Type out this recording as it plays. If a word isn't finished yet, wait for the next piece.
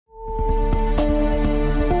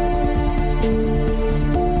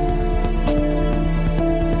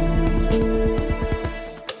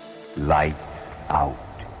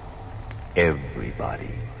everybody.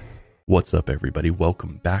 What's up, everybody?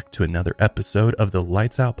 Welcome back to another episode of the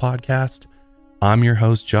Lights Out Podcast. I'm your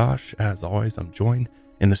host, Josh. As always, I'm joined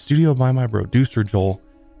in the studio by my producer, Joel.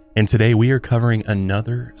 And today we are covering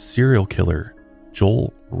another serial killer,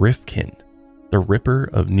 Joel Rifkin, the Ripper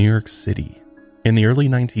of New York City. In the early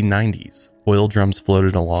 1990s, oil drums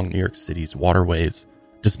floated along New York City's waterways.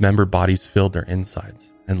 Dismembered bodies filled their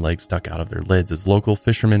insides, and legs stuck out of their lids as local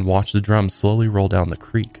fishermen watched the drums slowly roll down the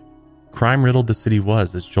creek. Crime-riddled the city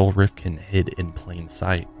was as Joel Rifkin hid in plain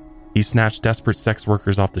sight. He snatched desperate sex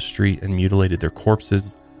workers off the street and mutilated their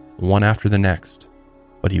corpses, one after the next.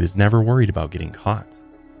 But he was never worried about getting caught.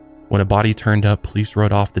 When a body turned up, police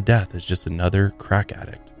wrote off the death as just another crack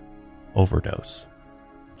addict overdose.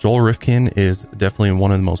 Joel Rifkin is definitely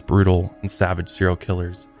one of the most brutal and savage serial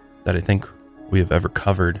killers that I think we have ever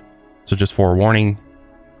covered. So just forewarning,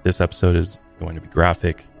 this episode is going to be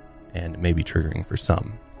graphic and maybe triggering for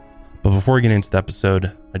some. But before we get into the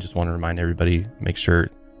episode, I just want to remind everybody, make sure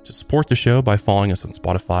to support the show by following us on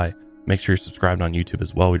Spotify. Make sure you're subscribed on YouTube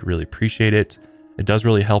as well. We'd really appreciate it. It does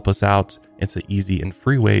really help us out. It's an easy and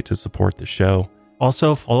free way to support the show.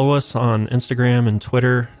 Also, follow us on Instagram and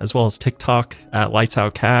Twitter, as well as TikTok at Lights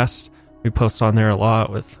Out Cast. We post on there a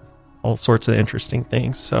lot with all sorts of interesting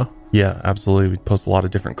things. So yeah, absolutely. We post a lot of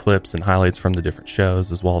different clips and highlights from the different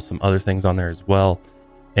shows, as well as some other things on there as well.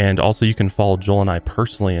 And also you can follow Joel and I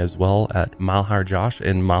personally as well at Mile Higher Josh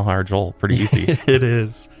and Mile Higher Joel. Pretty easy. It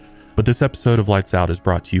is. But this episode of Lights Out is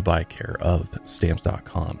brought to you by care of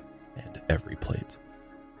Stamps.com and EveryPlate.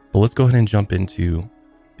 But let's go ahead and jump into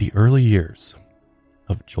the early years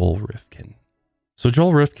of Joel Rifkin. So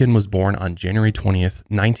Joel Rifkin was born on January 20th,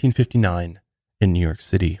 1959 in New York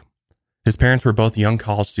City. His parents were both young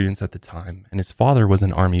college students at the time, and his father was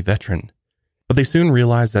an Army veteran. But they soon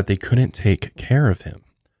realized that they couldn't take care of him.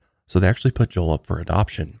 So they actually put Joel up for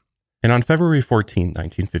adoption. And on February 14,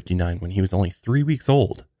 1959, when he was only 3 weeks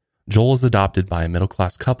old, Joel was adopted by a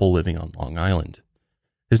middle-class couple living on Long Island.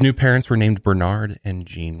 His new parents were named Bernard and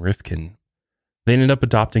Jean Rifkin. They ended up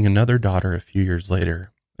adopting another daughter a few years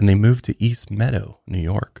later, and they moved to East Meadow, New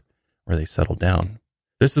York, where they settled down.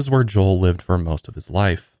 This is where Joel lived for most of his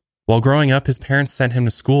life. While growing up, his parents sent him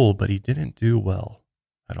to school, but he didn't do well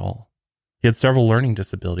at all. He had several learning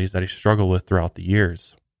disabilities that he struggled with throughout the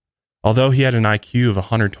years. Although he had an IQ of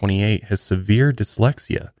 128, his severe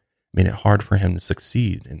dyslexia made it hard for him to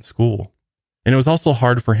succeed in school. And it was also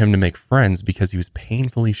hard for him to make friends because he was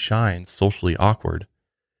painfully shy and socially awkward.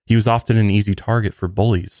 He was often an easy target for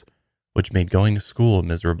bullies, which made going to school a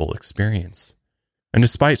miserable experience. And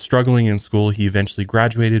despite struggling in school, he eventually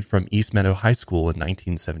graduated from East Meadow High School in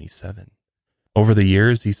 1977. Over the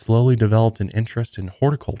years, he slowly developed an interest in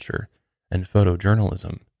horticulture and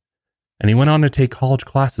photojournalism. And he went on to take college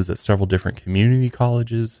classes at several different community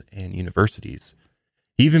colleges and universities.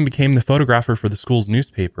 He even became the photographer for the school's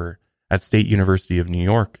newspaper at State University of New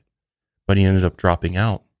York, but he ended up dropping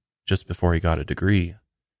out just before he got a degree.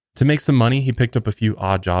 To make some money, he picked up a few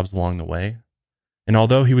odd jobs along the way. And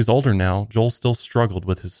although he was older now, Joel still struggled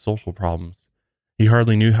with his social problems. He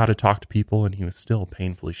hardly knew how to talk to people, and he was still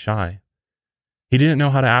painfully shy. He didn't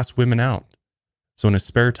know how to ask women out, so in his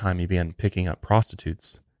spare time he began picking up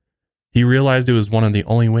prostitutes. He realized it was one of the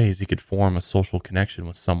only ways he could form a social connection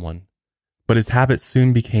with someone. But his habit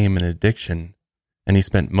soon became an addiction, and he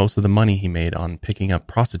spent most of the money he made on picking up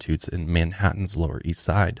prostitutes in Manhattan's Lower East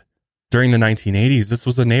Side. During the 1980s, this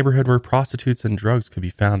was a neighborhood where prostitutes and drugs could be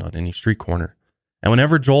found on any street corner. And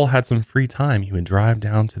whenever Joel had some free time, he would drive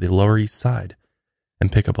down to the Lower East Side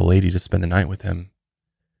and pick up a lady to spend the night with him.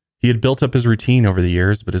 He had built up his routine over the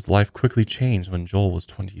years, but his life quickly changed when Joel was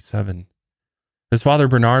 27. His father,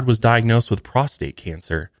 Bernard, was diagnosed with prostate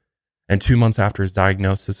cancer, and 2 months after his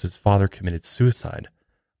diagnosis, his father committed suicide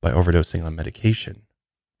by overdosing on medication.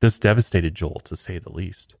 This devastated Joel, to say the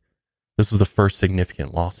least. This was the first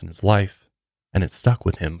significant loss in his life, and it stuck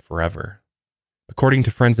with him forever. According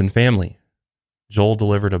to friends and family, Joel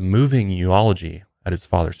delivered a moving eulogy at his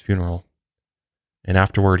father's funeral, and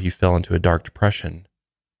afterward he fell into a dark depression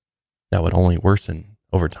that would only worsen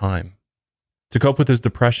over time. To cope with his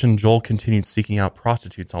depression, Joel continued seeking out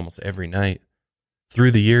prostitutes almost every night.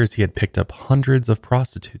 Through the years, he had picked up hundreds of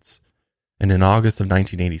prostitutes, and in August of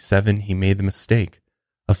 1987, he made the mistake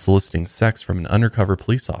of soliciting sex from an undercover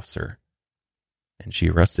police officer, and she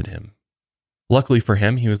arrested him. Luckily for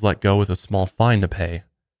him, he was let go with a small fine to pay,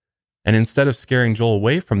 and instead of scaring Joel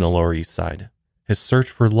away from the Lower East Side, his search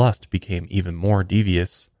for lust became even more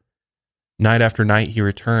devious. Night after night, he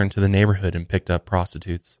returned to the neighborhood and picked up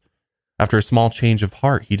prostitutes. After a small change of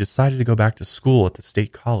heart, he decided to go back to school at the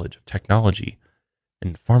State College of Technology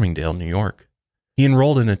in Farmingdale, New York. He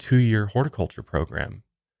enrolled in a 2-year horticulture program,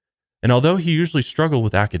 and although he usually struggled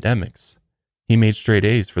with academics, he made straight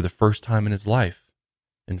A's for the first time in his life.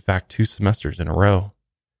 In fact, 2 semesters in a row.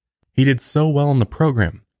 He did so well in the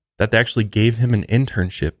program that they actually gave him an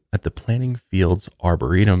internship at the Planting Fields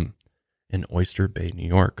Arboretum in Oyster Bay, New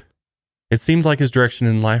York. It seemed like his direction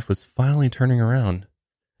in life was finally turning around,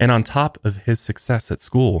 and on top of his success at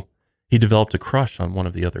school, he developed a crush on one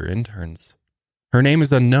of the other interns. Her name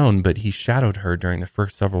is unknown, but he shadowed her during the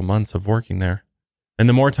first several months of working there, and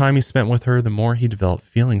the more time he spent with her, the more he developed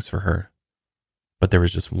feelings for her. But there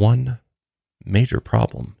was just one major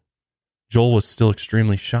problem. Joel was still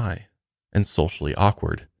extremely shy and socially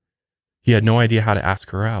awkward. He had no idea how to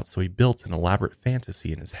ask her out, so he built an elaborate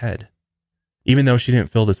fantasy in his head. Even though she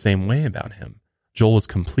didn't feel the same way about him, Joel was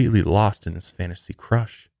completely lost in his fantasy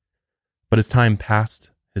crush. But as time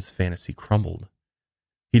passed, his fantasy crumbled.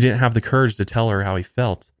 He didn't have the courage to tell her how he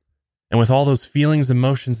felt, and with all those feelings,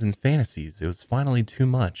 emotions, and fantasies, it was finally too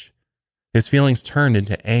much. His feelings turned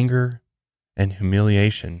into anger and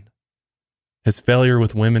humiliation. His failure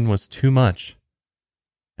with women was too much,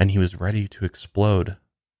 and he was ready to explode.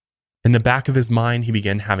 In the back of his mind, he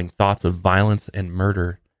began having thoughts of violence and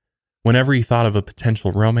murder. Whenever he thought of a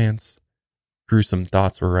potential romance, gruesome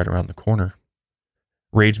thoughts were right around the corner.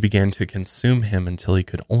 Rage began to consume him until he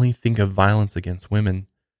could only think of violence against women.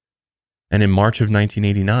 And in March of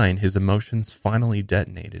 1989, his emotions finally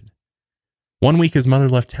detonated. One week, his mother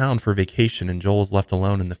left town for vacation, and Joel was left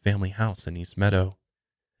alone in the family house in East Meadow.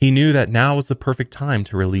 He knew that now was the perfect time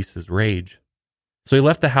to release his rage. So he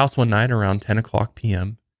left the house one night around 10 o'clock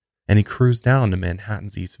p.m., and he cruised down to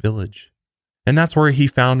Manhattan's East Village. And that's where he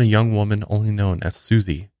found a young woman only known as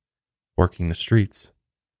Susie, working the streets.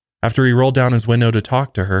 After he rolled down his window to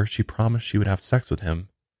talk to her, she promised she would have sex with him,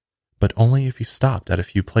 but only if he stopped at a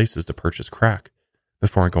few places to purchase crack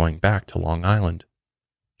before going back to Long Island.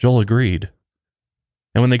 Joel agreed.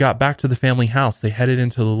 And when they got back to the family house, they headed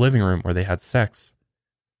into the living room where they had sex.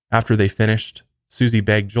 After they finished, Susie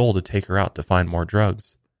begged Joel to take her out to find more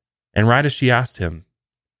drugs. And right as she asked him,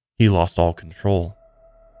 he lost all control.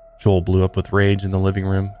 Joel blew up with rage in the living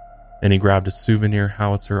room, and he grabbed a souvenir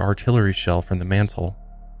howitzer artillery shell from the mantel.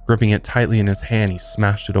 Gripping it tightly in his hand, he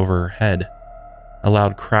smashed it over her head. A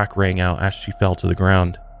loud crack rang out as she fell to the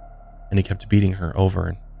ground, and he kept beating her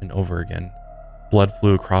over and over again. Blood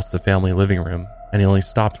flew across the family living room, and he only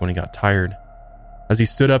stopped when he got tired. As he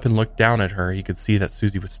stood up and looked down at her, he could see that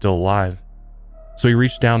Susie was still alive. So he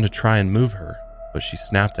reached down to try and move her, but she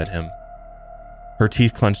snapped at him. Her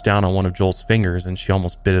teeth clenched down on one of Joel's fingers, and she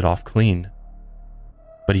almost bit it off clean.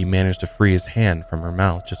 But he managed to free his hand from her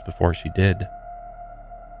mouth just before she did.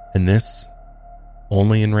 And this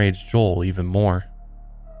only enraged Joel even more.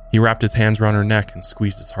 He wrapped his hands around her neck and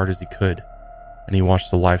squeezed as hard as he could, and he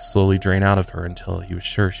watched the life slowly drain out of her until he was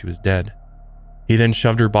sure she was dead. He then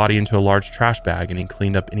shoved her body into a large trash bag, and he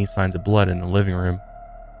cleaned up any signs of blood in the living room.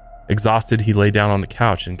 Exhausted, he lay down on the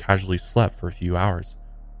couch and casually slept for a few hours,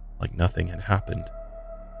 like nothing had happened.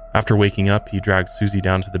 After waking up, he dragged Susie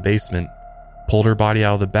down to the basement, pulled her body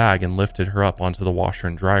out of the bag, and lifted her up onto the washer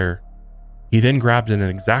and dryer. He then grabbed an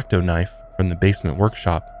X-Acto knife from the basement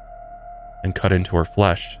workshop and cut into her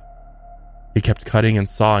flesh. He kept cutting and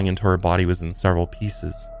sawing until her body was in several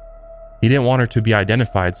pieces. He didn't want her to be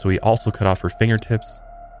identified, so he also cut off her fingertips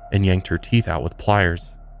and yanked her teeth out with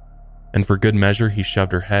pliers. And for good measure, he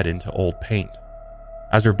shoved her head into old paint.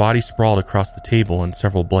 As her body sprawled across the table in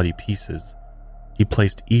several bloody pieces, he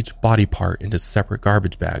placed each body part into separate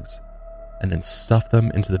garbage bags and then stuffed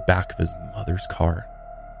them into the back of his mother's car.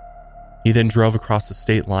 He then drove across the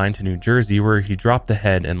state line to New Jersey, where he dropped the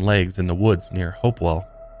head and legs in the woods near Hopewell.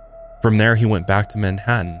 From there, he went back to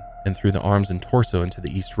Manhattan and threw the arms and torso into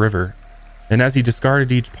the East River. And as he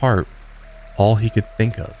discarded each part, all he could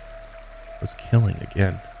think of was killing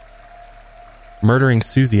again. Murdering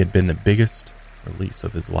Susie had been the biggest release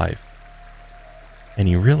of his life, and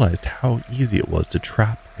he realized how easy it was to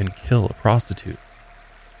trap and kill a prostitute.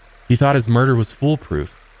 He thought his murder was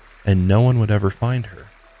foolproof, and no one would ever find her.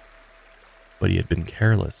 But he had been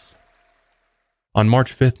careless. On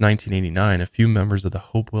March 5th, 1989, a few members of the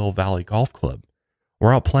Hopewell Valley Golf Club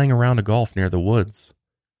were out playing a round of golf near the woods,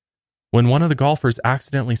 when one of the golfers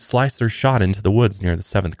accidentally sliced their shot into the woods near the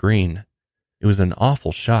 7th green. It was an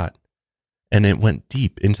awful shot, and it went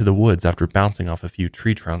deep into the woods after bouncing off a few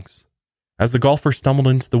tree trunks. As the golfers stumbled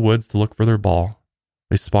into the woods to look for their ball,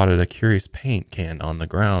 they spotted a curious paint can on the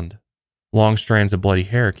ground. Long strands of bloody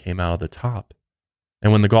hair came out of the top,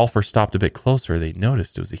 and when the golfers stopped a bit closer, they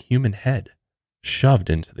noticed it was a human head shoved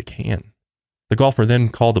into the can. The golfer then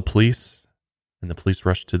called the police, and the police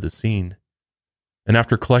rushed to the scene. And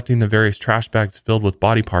after collecting the various trash bags filled with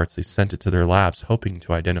body parts, they sent it to their labs, hoping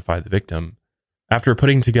to identify the victim. After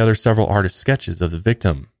putting together several artist sketches of the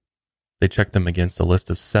victim, they checked them against a list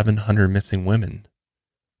of 700 missing women.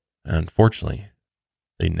 And unfortunately,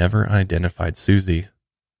 they never identified Susie.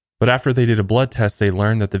 But after they did a blood test, they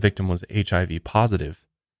learned that the victim was HIV positive.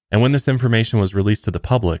 And when this information was released to the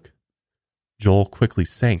public, Joel quickly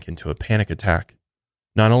sank into a panic attack.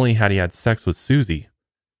 Not only had he had sex with Susie,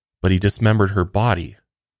 but he dismembered her body,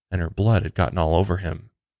 and her blood had gotten all over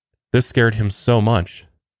him. This scared him so much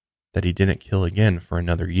that he didn't kill again for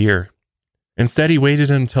another year. Instead, he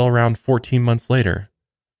waited until around 14 months later,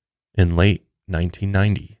 in late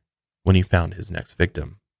 1990, when he found his next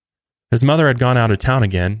victim. His mother had gone out of town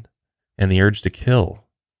again, and the urge to kill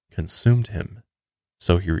consumed him,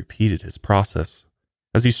 so he repeated his process.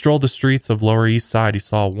 As he strolled the streets of Lower East Side, he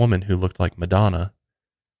saw a woman who looked like Madonna.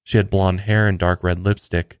 She had blonde hair and dark red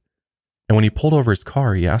lipstick, and when he pulled over his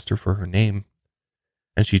car, he asked her for her name,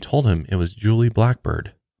 and she told him it was Julie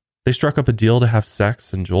Blackbird. They struck up a deal to have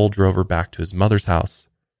sex, and Joel drove her back to his mother's house.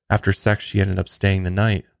 After sex, she ended up staying the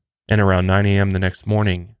night, and around 9 a.m. the next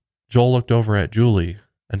morning, Joel looked over at Julie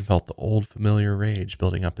and felt the old familiar rage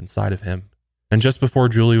building up inside of him. And just before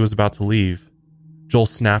Julie was about to leave, Joel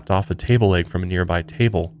snapped off a table leg from a nearby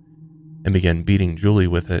table and began beating Julie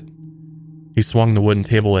with it. He swung the wooden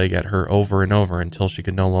table leg at her over and over until she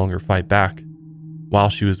could no longer fight back. While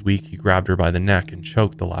she was weak, he grabbed her by the neck and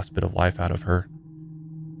choked the last bit of life out of her.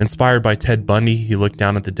 Inspired by Ted Bundy, he looked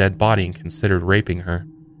down at the dead body and considered raping her,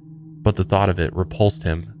 but the thought of it repulsed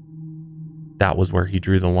him. That was where he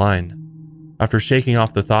drew the line. After shaking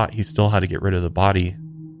off the thought, he still had to get rid of the body,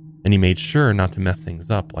 and he made sure not to mess things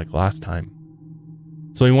up like last time.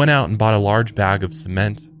 So he went out and bought a large bag of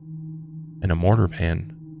cement and a mortar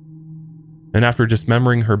pan. And after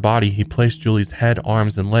dismembering her body, he placed Julie's head,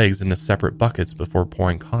 arms, and legs into separate buckets before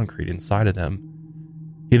pouring concrete inside of them.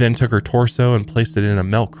 He then took her torso and placed it in a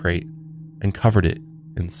milk crate and covered it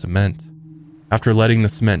in cement. After letting the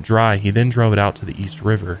cement dry, he then drove it out to the East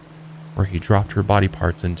River, where he dropped her body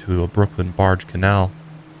parts into a Brooklyn barge canal.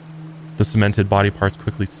 The cemented body parts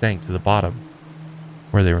quickly sank to the bottom,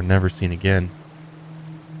 where they were never seen again.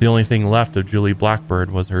 The only thing left of Julie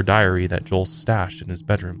Blackbird was her diary that Joel stashed in his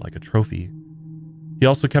bedroom like a trophy. He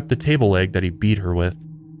also kept the table leg that he beat her with.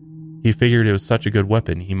 He figured it was such a good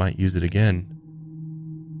weapon he might use it again.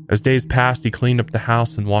 As days passed, he cleaned up the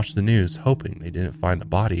house and watched the news, hoping they didn't find a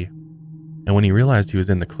body. And when he realized he was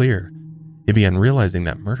in the clear, he began realizing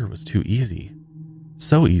that murder was too easy.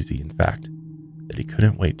 So easy, in fact, that he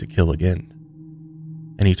couldn't wait to kill again.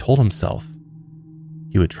 And he told himself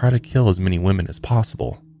he would try to kill as many women as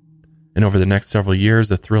possible. And over the next several years,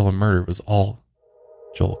 the thrill of murder was all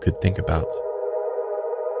Joel could think about.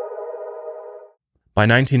 By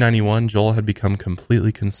 1991, Joel had become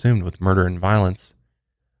completely consumed with murder and violence.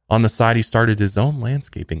 On the side, he started his own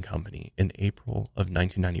landscaping company in April of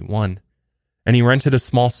 1991, and he rented a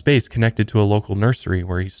small space connected to a local nursery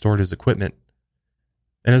where he stored his equipment.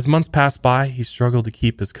 And as months passed by, he struggled to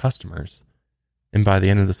keep his customers, and by the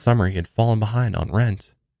end of the summer, he had fallen behind on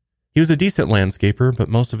rent. He was a decent landscaper, but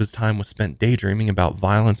most of his time was spent daydreaming about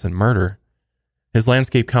violence and murder. His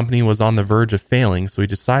landscape company was on the verge of failing, so he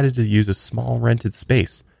decided to use a small rented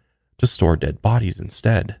space to store dead bodies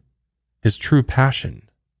instead. His true passion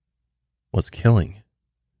was killing.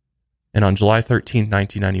 And on July 13,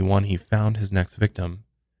 1991, he found his next victim.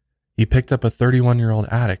 He picked up a 31-year-old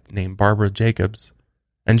addict named Barbara Jacobs,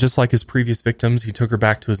 and just like his previous victims, he took her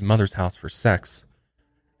back to his mother's house for sex.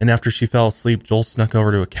 And after she fell asleep, Joel snuck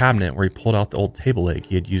over to a cabinet where he pulled out the old table leg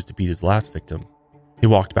he had used to beat his last victim. He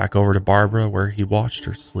walked back over to Barbara where he watched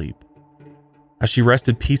her sleep. As she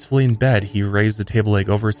rested peacefully in bed, he raised the table leg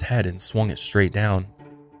over his head and swung it straight down.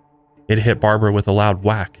 It hit Barbara with a loud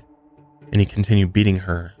whack, and he continued beating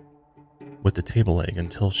her with the table leg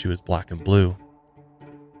until she was black and blue.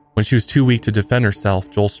 When she was too weak to defend herself,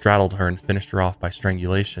 Joel straddled her and finished her off by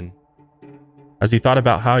strangulation. As he thought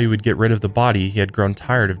about how he would get rid of the body, he had grown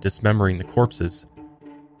tired of dismembering the corpses.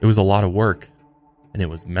 It was a lot of work, and it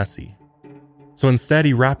was messy. So instead,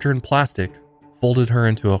 he wrapped her in plastic, folded her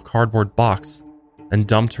into a cardboard box, and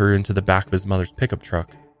dumped her into the back of his mother's pickup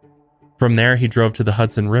truck. From there, he drove to the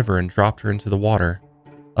Hudson River and dropped her into the water,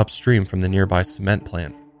 upstream from the nearby cement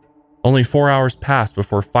plant. Only 4 hours passed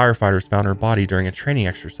before firefighters found her body during a training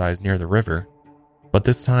exercise near the river. But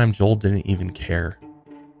this time, Joel didn't even care.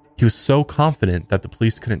 He was so confident that the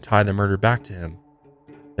police couldn't tie the murder back to him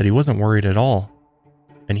that he wasn't worried at all.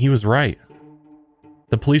 And he was right.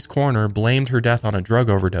 The police coroner blamed her death on a drug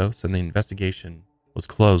overdose, and the investigation was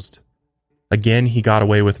closed. Again, he got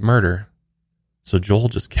away with murder, So Joel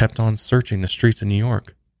just kept on searching the streets of New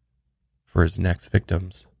York for his next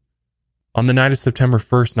victims. On the night of September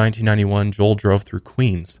 1st, 1991, Joel drove through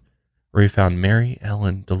Queens, where he found Mary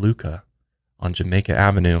Ellen DeLuca on Jamaica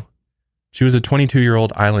Avenue. She was a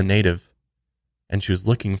 22-year-old island native, and she was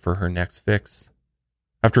looking for her next fix.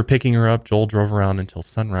 After picking her up, Joel drove around until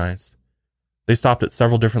sunrise. They stopped at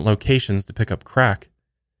several different locations to pick up crack,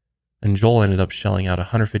 and Joel ended up shelling out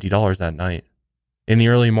 $150 that night. In the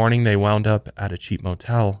early morning, they wound up at a cheap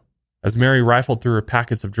motel. As Mary rifled through her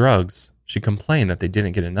packets of drugs, she complained that they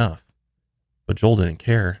didn't get enough. But Joel didn't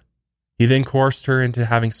care. He then coerced her into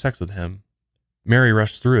having sex with him. Mary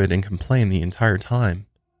rushed through it and complained the entire time,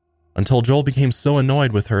 until Joel became so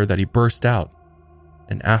annoyed with her that he burst out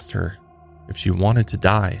and asked her if she wanted to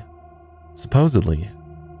die. Supposedly,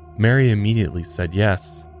 Mary immediately said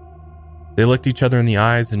yes. They looked each other in the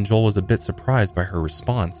eyes, and Joel was a bit surprised by her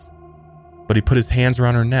response. But he put his hands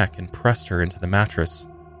around her neck and pressed her into the mattress.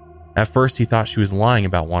 At first, he thought she was lying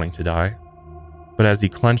about wanting to die, but as he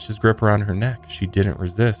clenched his grip around her neck, she didn't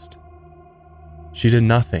resist. She did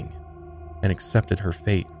nothing and accepted her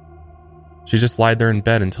fate. She just lied there in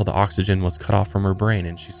bed until the oxygen was cut off from her brain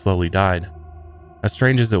and she slowly died. As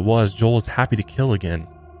strange as it was, Joel was happy to kill again.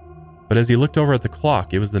 But as he looked over at the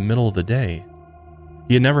clock, it was the middle of the day.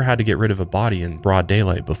 He had never had to get rid of a body in broad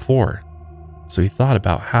daylight before, so he thought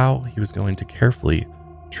about how he was going to carefully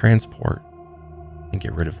transport and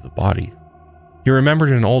get rid of the body. He remembered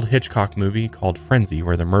an old Hitchcock movie called Frenzy,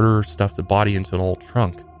 where the murderer stuffs a body into an old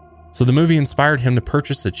trunk. So the movie inspired him to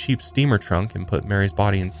purchase a cheap steamer trunk and put Mary's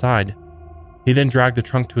body inside. He then dragged the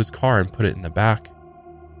trunk to his car and put it in the back.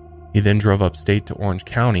 He then drove upstate to Orange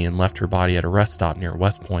County and left her body at a rest stop near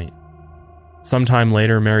West Point. Sometime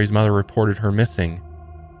later, Mary's mother reported her missing,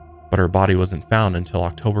 but her body wasn't found until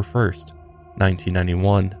October 1st,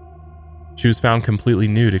 1991. She was found completely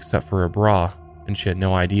nude except for a bra, and she had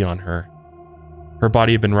no ID on her. Her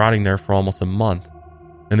body had been rotting there for almost a month,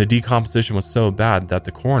 and the decomposition was so bad that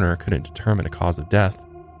the coroner couldn't determine a cause of death.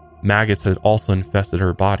 Maggots had also infested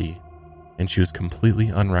her body, and she was completely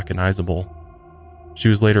unrecognizable. She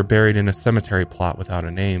was later buried in a cemetery plot without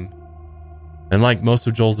a name. And like most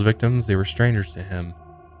of Joel's victims, they were strangers to him.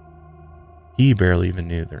 He barely even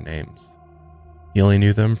knew their names. He only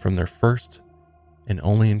knew them from their first and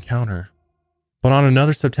only encounter. But on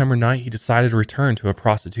another September night, he decided to return to a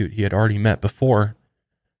prostitute he had already met before.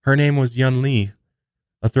 Her name was Yun Lee,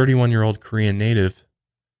 a 31-year-old Korean native.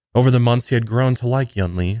 Over the months, he had grown to like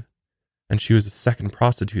Yun Lee, and she was the second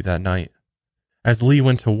prostitute that night. As Lee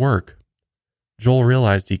went to work, Joel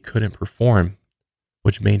realized he couldn't perform,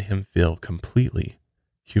 which made him feel completely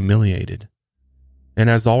humiliated. And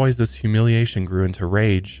as always, this humiliation grew into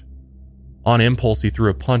rage. On impulse, he threw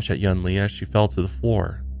a punch at Yun Lee as she fell to the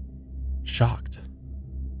floor, shocked.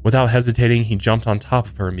 Without hesitating, he jumped on top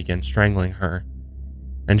of her and began strangling her.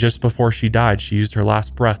 And just before she died, she used her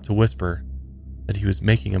last breath to whisper that he was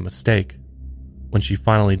making a mistake. When she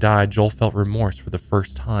finally died, Joel felt remorse for the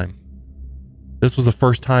first time. This was the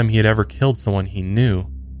first time he had ever killed someone he knew,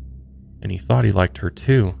 and he thought he liked her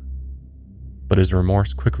too. But his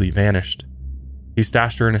remorse quickly vanished. He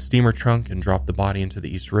stashed her in a steamer trunk and dropped the body into the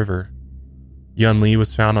East River. Yun Lee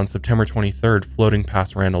was found on September 23rd floating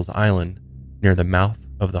past Randall's Island, near the mouth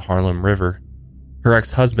of the Harlem River. Her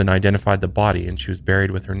ex-husband identified the body and she was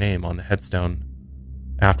buried with her name on the headstone.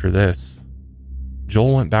 After this,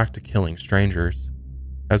 Joel went back to killing strangers.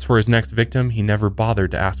 As for his next victim, he never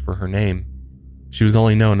bothered to ask for her name. She was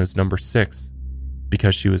only known as Number 6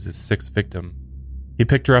 because she was his sixth victim. He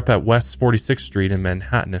picked her up at West 46th Street in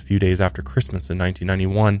Manhattan a few days after Christmas in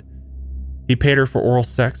 1991. He paid her for oral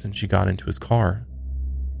sex and she got into his car.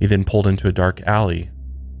 He then pulled into a dark alley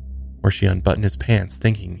where she unbuttoned his pants,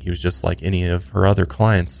 thinking he was just like any of her other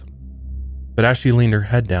clients. But as she leaned her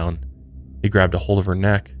head down, he grabbed a hold of her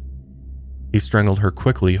neck. He strangled her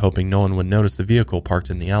quickly, hoping no one would notice the vehicle parked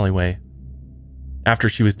in the alleyway. After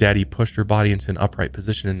she was dead, he pushed her body into an upright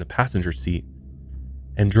position in the passenger seat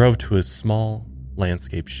and drove to his small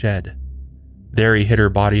landscape shed. There he hid her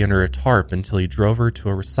body under a tarp until he drove her to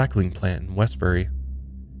a recycling plant in Westbury.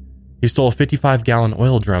 He stole a 55-gallon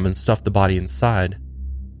oil drum and stuffed the body inside.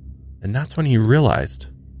 And that's when he realized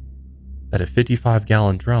that a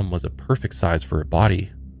 55-gallon drum was a perfect size for a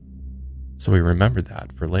body. So he remembered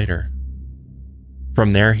that for later.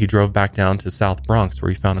 From there, he drove back down to South Bronx, where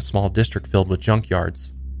he found a small district filled with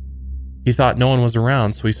junkyards. He thought no one was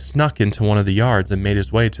around, so he snuck into one of the yards and made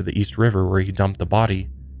his way to the East River, where he dumped the body.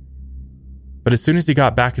 But as soon as he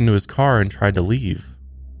got back into his car and tried to leave,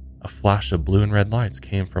 a flash of blue and red lights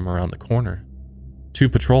came from around the corner. 2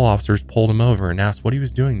 patrol officers pulled him over and asked what he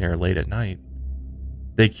was doing there late at night.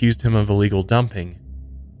 They accused him of illegal dumping,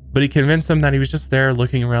 but he convinced them that he was just there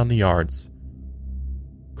looking around the yards,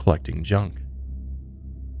 collecting junk.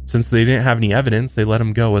 Since they didn't have any evidence, they let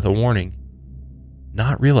him go with a warning,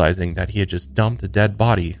 not realizing that he had just dumped a dead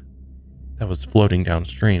body that was floating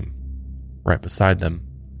downstream, right beside them.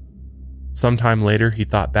 Sometime later, he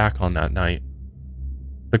thought back on that night.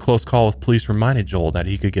 The close call with police reminded Joel that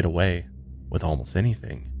he could get away with almost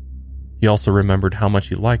anything. He also remembered how much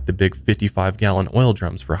he liked the big 55-gallon oil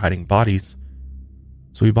drums for hiding bodies,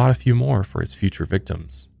 so he bought a few more for his future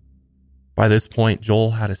victims. By this point,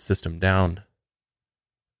 Joel had his system down.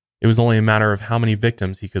 It was only a matter of how many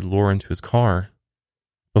victims he could lure into his car.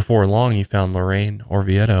 Before long, he found Lorraine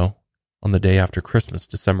Orvieto on the day after Christmas,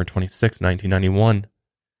 December 26, 1991.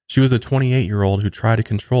 She was a 28-year-old who tried to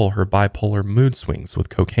control her bipolar mood swings with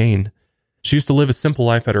cocaine. She used to live a simple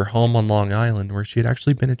life at her home on Long Island, where she had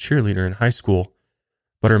actually been a cheerleader in high school,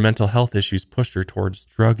 but her mental health issues pushed her towards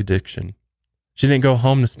drug addiction. She didn't go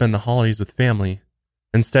home to spend the holidays with family.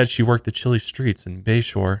 Instead, she worked the chilly streets in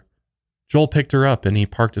Bayshore. Joel picked her up and he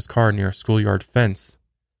parked his car near a schoolyard fence.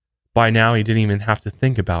 By now, he didn't even have to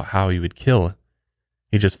think about how he would kill.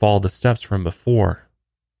 He just followed the steps from before,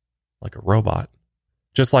 like a robot.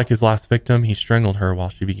 Just like his last victim, he strangled her while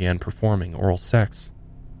she began performing oral sex.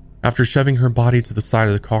 After shoving her body to the side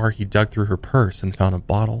of the car, he dug through her purse and found a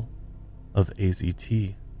bottle of AZT.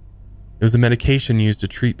 It was a medication used to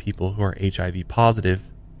treat people who are HIV positive.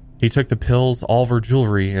 He took the pills, all of her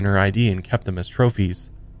jewelry, and her ID and kept them as trophies.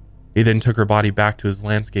 He then took her body back to his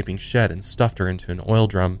landscaping shed and stuffed her into an oil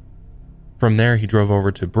drum. From there, he drove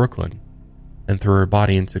over to Brooklyn and threw her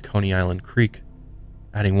body into Coney Island Creek,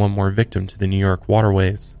 adding one more victim to the New York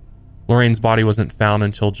waterways. Lorraine's body wasn't found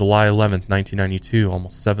until July 11, 1992,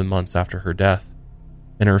 almost 7 months after her death,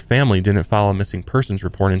 and her family didn't file a missing persons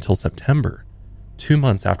report until September, 2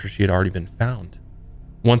 months after she had already been found.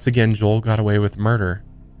 Once again, Joel got away with murder,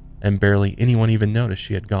 and barely anyone even noticed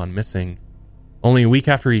she had gone missing. Only a week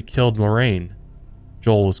after he killed Lorraine,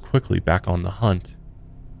 Joel was quickly back on the hunt.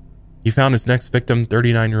 He found his next victim,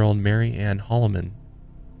 39-year-old Mary Ann Holloman,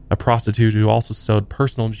 a prostitute who also sewed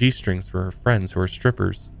personal G-strings for her friends who were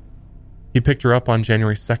strippers. He picked her up on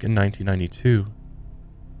January 2nd, 1992,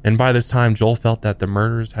 and by this time, Joel felt that the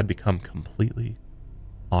murders had become completely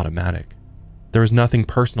automatic. There was nothing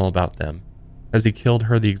personal about them, as he killed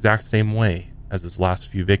her the exact same way as his last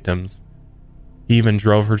few victims. He even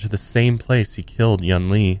drove her to the same place he killed Yun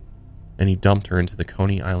Lee, and he dumped her into the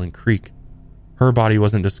Coney Island Creek. Her body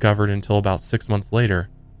wasn't discovered until about 6 months later,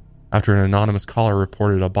 after an anonymous caller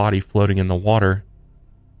reported a body floating in the water.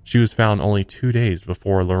 She was found only 2 days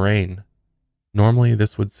before Lorraine. Normally,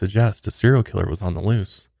 this would suggest a serial killer was on the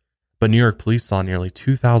loose, but New York police saw nearly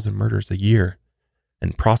 2,000 murders a year,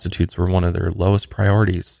 and prostitutes were one of their lowest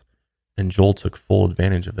priorities, and Joel took full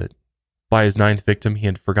advantage of it. By his 9th victim, he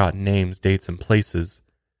had forgotten names, dates, and places.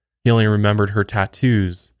 He only remembered her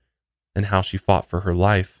tattoos and how she fought for her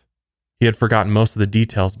life. He had forgotten most of the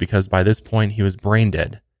details because by this point he was brain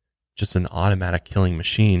dead, just an automatic killing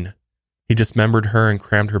machine. He dismembered her and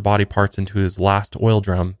crammed her body parts into his last oil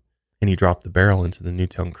drum, and he dropped the barrel into the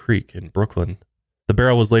Newtown Creek in Brooklyn. The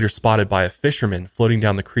barrel was later spotted by a fisherman floating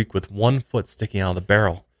down the creek with 1 foot sticking out of the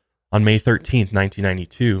barrel on May 13,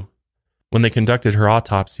 1992. When they conducted her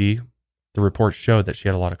autopsy, the report showed that she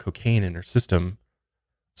had a lot of cocaine in her system.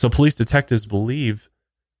 So police detectives believe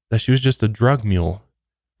that she was just a drug mule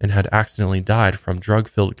and had accidentally died from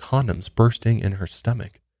drug-filled condoms bursting in her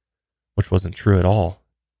stomach, which wasn't true at all.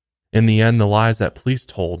 In the end, the lies that police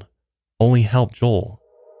told only helped Joel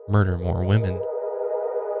murder more women.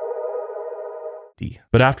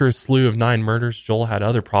 But after a slew of 9 murders, Joel had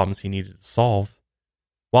other problems he needed to solve.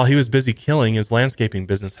 While he was busy killing, his landscaping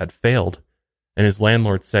business had failed, and his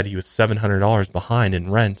landlord said he was $700 behind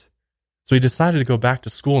in rent. So he decided to go back to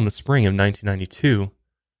school in the spring of 1992,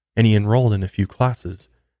 and he enrolled in a few classes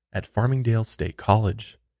at Farmingdale State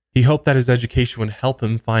College. He hoped that his education would help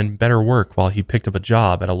him find better work while he picked up a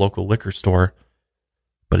job at a local liquor store,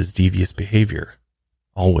 but his devious behavior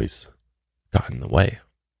always got in the way.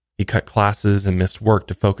 He cut classes and missed work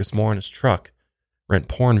to focus more on his truck, rent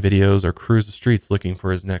porn videos, or cruise the streets looking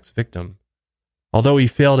for his next victim. Although he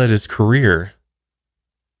failed at his career,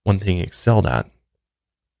 one thing he excelled at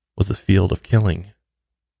was the field of killing.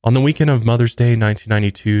 On the weekend of Mother's Day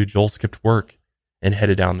 1992, Joel skipped work and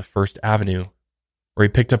headed down to First Avenue, where he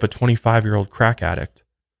picked up a 25-year-old crack addict,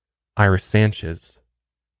 Iris Sanchez.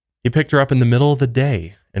 He picked her up in the middle of the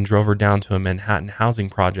day and drove her down to a Manhattan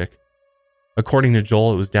housing project. According to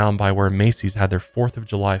Joel, it was down by where Macy's had their 4th of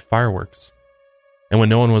July fireworks, and when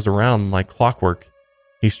no one was around, like clockwork,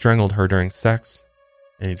 he strangled her during sex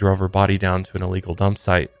and he drove her body down to an illegal dump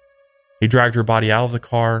site. He dragged her body out of the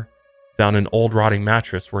car, found an old rotting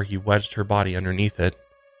mattress where he wedged her body underneath it,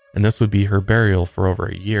 and this would be her burial for over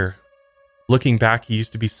a year. Looking back, he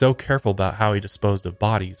used to be so careful about how he disposed of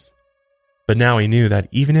bodies. But now he knew that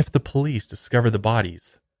even if the police discovered the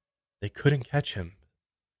bodies, they couldn't catch him.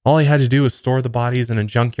 All he had to do was store the bodies in a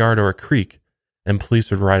junkyard or a creek, and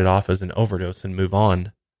police would write it off as an overdose and move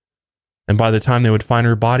on. And by the time they would find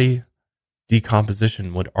her body,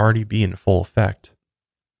 decomposition would already be in full effect,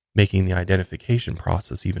 making the identification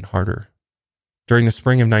process even harder. During the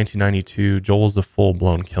spring of 1992, Joel was a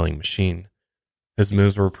full-blown killing machine. His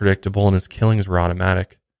moves were predictable and his killings were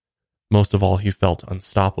automatic. Most of all, he felt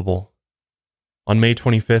unstoppable. On May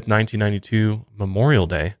 25th, 1992, Memorial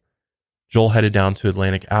Day, Joel headed down to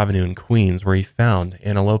Atlantic Avenue in Queens where he found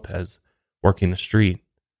Anna Lopez working the street.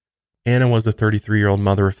 Anna was a 33-year-old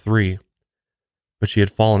mother of 3, but she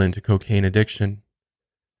had fallen into cocaine addiction.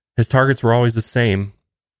 His targets were always the same,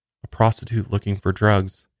 a prostitute looking for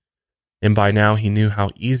drugs, and by now he knew how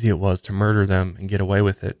easy it was to murder them and get away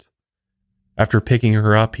with it. After picking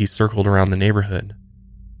her up, he circled around the neighborhood,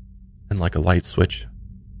 and like a light switch,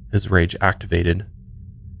 his rage activated.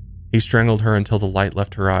 He strangled her until the light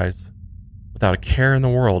left her eyes. Without a care in the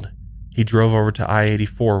world, he drove over to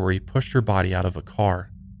I-84 where he pushed her body out of a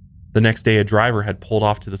car. The next day, a driver had pulled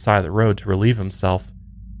off to the side of the road to relieve himself.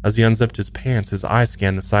 As he unzipped his pants, his eye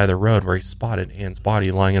scanned the side of the road where he spotted Anne's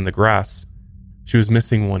body lying in the grass. She was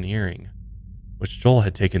missing one earring, which Joel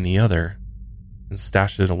had taken the other and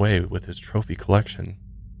stashed it away with his trophy collection.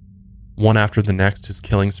 One after the next, his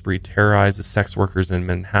killing spree terrorized the sex workers in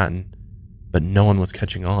Manhattan, but no one was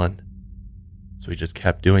catching on, so he just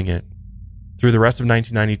kept doing it. Through the rest of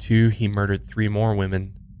 1992, he murdered 3 more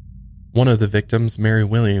women. One of the victims, Mary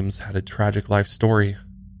Williams, had a tragic life story.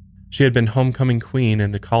 She had been homecoming queen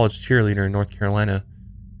and a college cheerleader in North Carolina.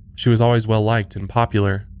 She was always well-liked and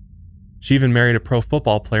popular. She even married a pro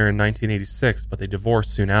football player in 1986, but they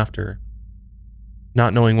divorced soon after.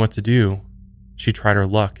 Not knowing what to do, she tried her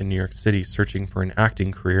luck in New York City searching for an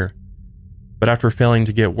acting career. But after failing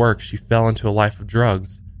to get work, she fell into a life of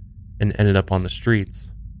drugs and ended up on the streets.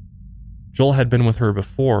 Joel had been with her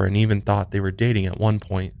before and even thought they were dating at one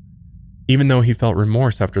point. Even though he felt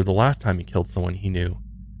remorse after the last time he killed someone he knew,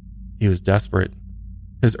 he was desperate.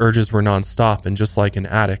 His urges were nonstop, and just like an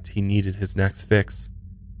addict, he needed his next fix.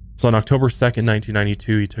 So on October 2nd,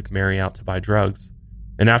 1992, he took Mary out to buy drugs.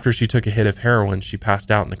 And after she took a hit of heroin, she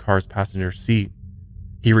passed out in the car's passenger seat.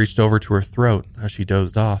 He reached over to her throat as she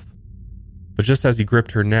dozed off. But just as he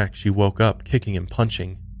gripped her neck, she woke up, kicking and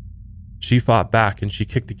punching. She fought back, and she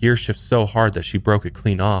kicked the gear shift so hard that she broke it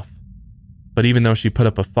clean off. But even though she put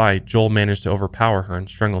up a fight, Joel managed to overpower her and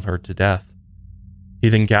strangled her to death. He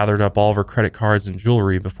then gathered up all of her credit cards and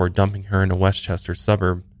jewelry before dumping her in a Westchester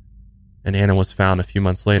suburb. And Anna was found a few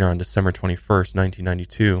months later on December 21st,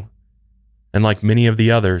 1992. And like many of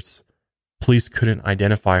the others, police couldn't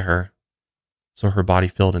identify her, so her body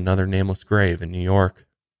filled another nameless grave in New York.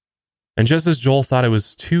 And just as Joel thought it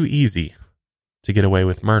was too easy to get away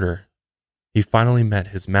with murder, he finally met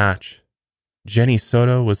his match. Jenny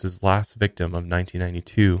Soto was his last victim of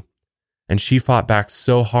 1992, and she fought back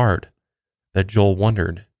so hard that Joel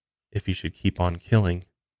wondered if he should keep on killing.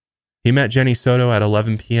 He met Jenny Soto at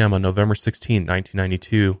 11 p.m. on November 16,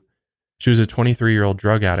 1992. She was a 23-year-old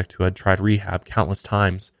drug addict who had tried rehab countless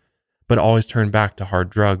times, but always turned back to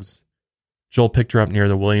hard drugs. Joel picked her up near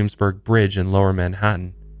the Williamsburg Bridge in Lower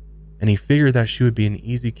Manhattan, and he figured that she would be an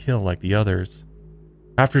easy kill like the others.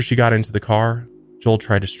 After she got into the car, Joel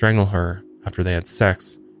tried to strangle her after they had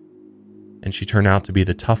sex, and she turned out to be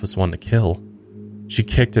the toughest one to kill. She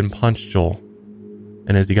kicked and punched Joel,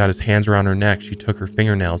 and as he got his hands around her neck, she took her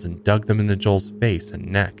fingernails and dug them into Joel's face and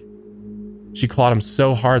neck. She clawed him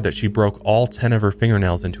so hard that she broke all 10 of her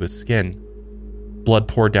fingernails into his skin. Blood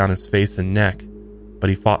poured down his face and neck, but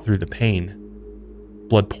he fought through the pain.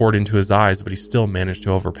 Blood poured into his eyes, but he still managed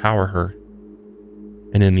to overpower her.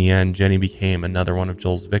 And in the end, Jenny became another one of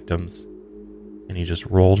Joel's victims, and he just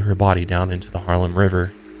rolled her body down into the Harlem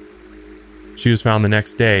River. She was found the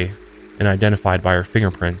next day and identified by her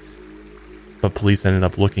fingerprints, but police ended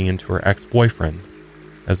up looking into her ex-boyfriend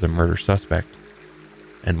as a murder suspect.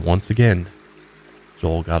 And once again,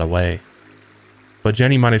 Joel got away. But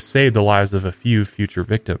Jenny might have saved the lives of a few future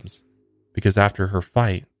victims, because after her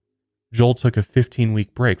fight, Joel took a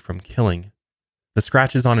 15-week break from killing. The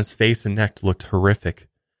scratches on his face and neck looked horrific.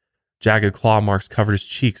 Jagged claw marks covered his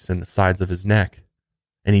cheeks and the sides of his neck,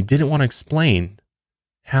 and he didn't want to explain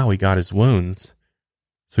how he got his wounds,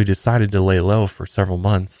 so he decided to lay low for several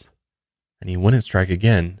months, and he wouldn't strike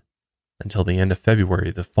again until the end of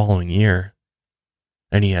February the following year.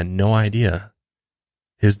 and he had no idea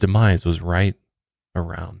his demise was right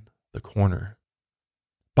around the corner.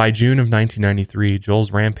 By June of 1993,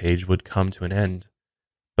 Joel's rampage would come to an end,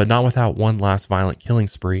 but not without one last violent killing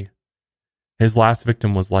spree. His last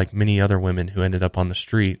victim was like many other women who ended up on the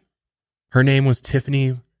street. Her name was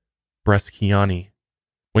Tiffany Bresciani.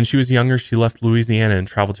 When she was younger, she left Louisiana and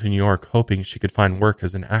traveled to New York, hoping she could find work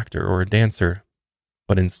as an actor or a dancer.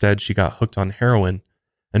 But instead, she got hooked on heroin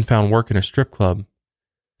and found work in a strip club.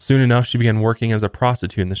 Soon enough, she began working as a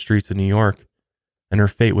prostitute in the streets of New York, and her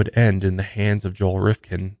fate would end in the hands of Joel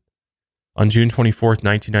Rifkin. On June 24th,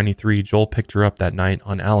 1993, Joel picked her up that night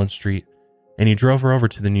on Allen Street, and he drove her over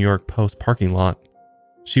to the New York Post parking lot.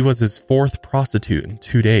 She was his fourth prostitute in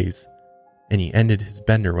 2 days, and he ended his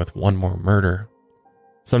bender with one more murder.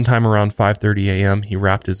 Sometime around 5:30 a.m., he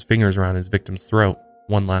wrapped his fingers around his victim's throat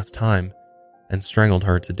one last time and strangled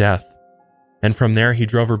her to death. And from there, he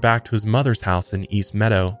drove her back to his mother's house in East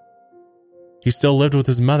Meadow. He still lived with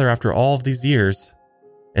his mother after all of these years,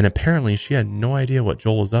 and apparently she had no idea what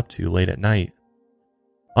Joel was up to late at night.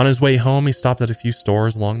 On his way home, he stopped at a few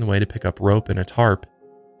stores along the way to pick up rope and a tarp.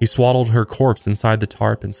 He swaddled her corpse inside the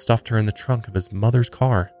tarp and stuffed her in the trunk of his mother's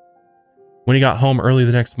car. When he got home early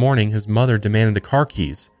the next morning, his mother demanded the car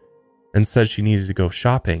keys and said she needed to go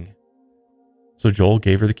shopping. So Joel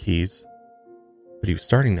gave her the keys, but he was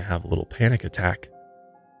starting to have a little panic attack.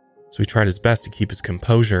 So he tried his best to keep his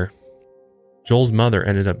composure. Joel's mother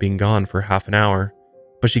ended up being gone for half an hour,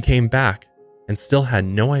 but she came back and still had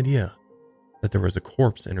no idea that there was a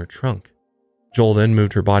corpse in her trunk. Joel then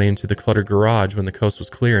moved her body into the cluttered garage when the coast was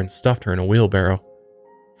clear and stuffed her in a wheelbarrow.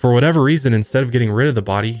 For whatever reason, instead of getting rid of the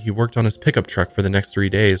body, he worked on his pickup truck for the next 3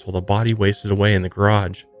 days while the body wasted away in the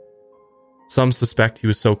garage. Some suspect he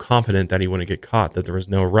was so confident that he wouldn't get caught that there was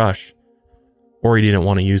no rush, or he didn't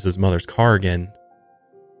want to use his mother's car again.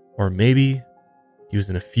 Or maybe he was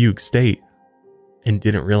in a fugue state and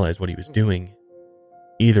didn't realize what he was doing.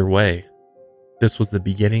 Either way, this was the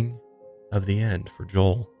beginning of the end for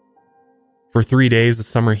Joel. For 3 days, the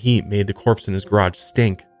summer heat made the corpse in his garage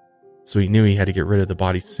stink, so he knew he had to get rid of the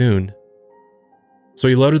body soon. So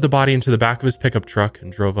he loaded the body into the back of his pickup truck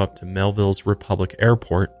and drove up to Melville's Republic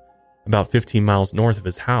Airport, about 15 miles north of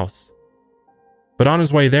his house. But on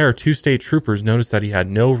his way there, 2 state troopers noticed that he had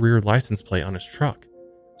no rear license plate on his truck,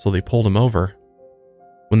 so they pulled him over.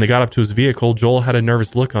 When they got up to his vehicle, Joel had a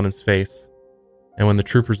nervous look on his face, and when the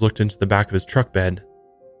troopers looked into the back of his truck bed,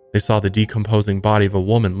 they saw the decomposing body of a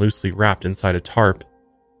woman loosely wrapped inside a tarp,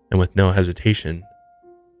 and with no hesitation,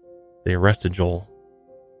 they arrested Joel.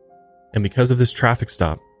 And because of this traffic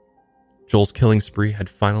stop, Joel's killing spree had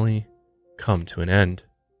finally come to an end.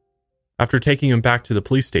 After taking him back to the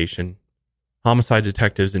police station, homicide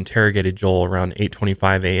detectives interrogated Joel around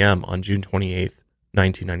 8:25 a.m. on June 28,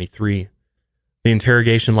 1993. The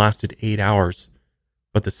interrogation lasted 8 hours,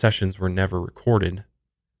 but the sessions were never recorded.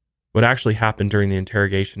 What actually happened during the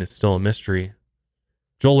interrogation is still a mystery.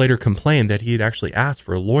 Joel later complained that he had actually asked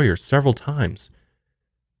for a lawyer several times,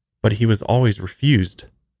 but he was always refused.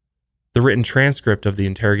 The written transcript of the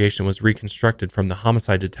interrogation was reconstructed from the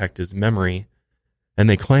homicide detective's memory, and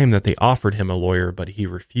they claimed that they offered him a lawyer, but he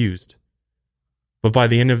refused. But by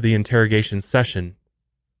the end of the interrogation session,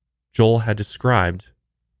 Joel had described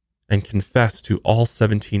and confessed to all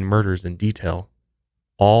 17 murders in detail,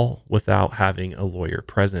 all without having a lawyer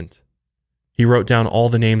present. He wrote down all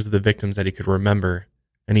the names of the victims that he could remember,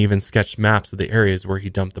 and even sketched maps of the areas where he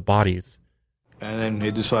dumped the bodies. And then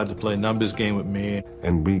he decided to play a numbers game with me.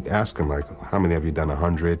 And we asked him, like, how many have you done,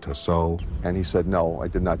 100 or so? And he said, no, I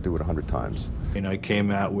did not do it 100 times. And I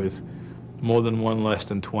came out with more than one, less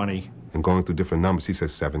than 20. And going through different numbers, he said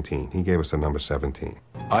 17. He gave us the number 17.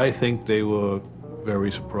 I think they were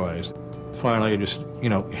very surprised. Finally, just,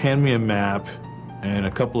 hand me a map and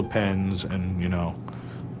a couple of pens and,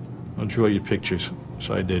 I'll draw you pictures.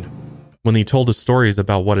 So I did. When he told his stories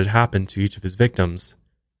about what had happened to each of his victims,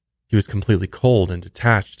 he was completely cold and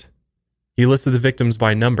detached. He listed the victims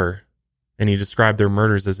by number, and he described their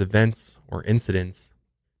murders as events or incidents.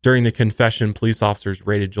 During the confession, police officers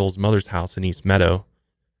raided Joel's mother's house in East Meadow.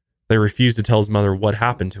 They refused to tell his mother what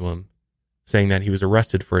happened to him, saying that he was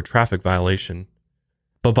arrested for a traffic violation.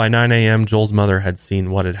 But by 9 a.m., Joel's mother had seen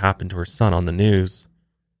what had happened to her son on the news,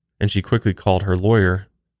 and she quickly called her lawyer,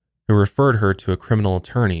 who referred her to a criminal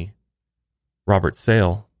attorney, Robert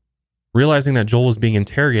Sale. Realizing that Joel was being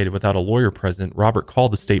interrogated without a lawyer present, Robert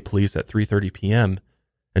called the state police at 3:30 p.m.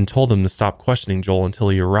 and told them to stop questioning Joel until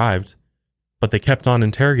he arrived. But they kept on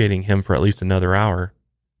interrogating him for at least another hour,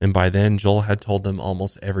 and by then Joel had told them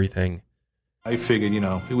almost everything. I figured,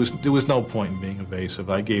 there was no point in being evasive.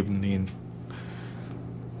 I gave him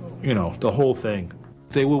the whole thing.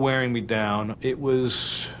 They were wearing me down. It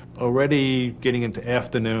was already getting into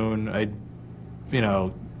afternoon.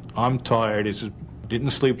 I'm tired. It's just,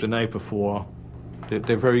 didn't sleep the night before.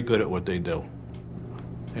 They're very good at what they do.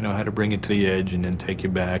 They know how to bring you to the edge and then take you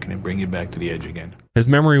back and then bring you back to the edge again. His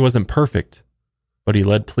memory wasn't perfect, but he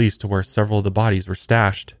led police to where several of the bodies were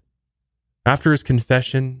stashed. After his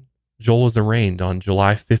confession, Joel was arraigned on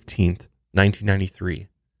July 15th, 1993,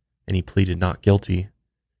 and he pleaded not guilty.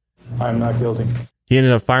 I'm not guilty. He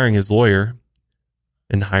ended up firing his lawyer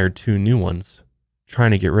and hired 2 new ones,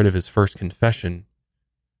 trying to get rid of his first confession.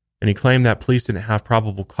 And he claimed that police didn't have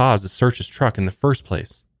probable cause to search his truck in the first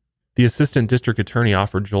place. The assistant district attorney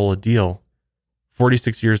offered Joel a deal,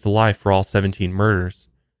 46 years to life for all 17 murders,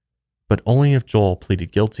 but only if Joel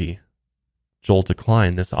pleaded guilty. Joel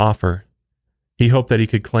declined this offer. He hoped that he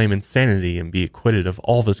could claim insanity and be acquitted of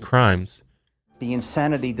all of his crimes. The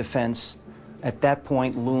insanity defense at that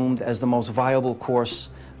point loomed as the most viable course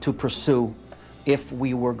to pursue if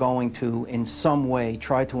we were going to, in some way,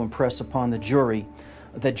 try to impress upon the jury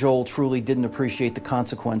that Joel truly didn't appreciate the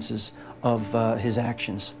consequences of his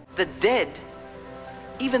actions. The dead,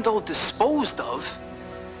 even though disposed of,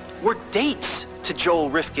 were dates to Joel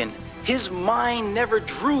Rifkin. His mind never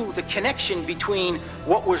drew the connection between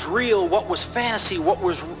what was real, what was fantasy, what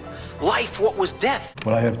was life, what was death.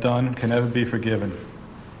 What I have done can never be forgiven,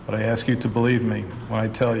 but I ask you to believe me when I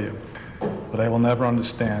tell you that I will never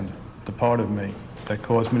understand the part of me that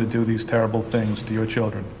caused me to do these terrible things to your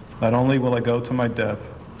children. Not only will I go to my death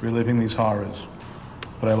reliving these horrors,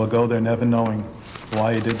 but I will go there never knowing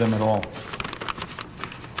why I did them at all.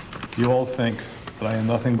 You all think that I am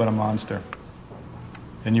nothing but a monster,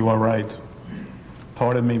 and you are right.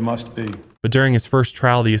 Part of me must be. But during his first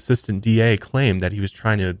trial, the assistant DA claimed that he was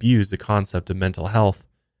trying to abuse the concept of mental health.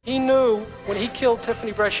 He knew when he killed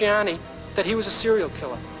Tiffany Bresciani that he was a serial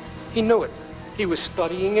killer. He knew it. He was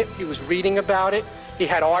studying it. He was reading about it. He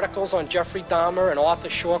had articles on Jeffrey Dahmer and Arthur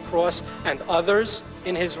Shawcross and others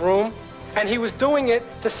in his room. And he was doing it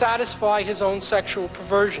to satisfy his own sexual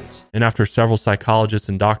perversions. And after several psychologists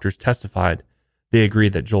and doctors testified, they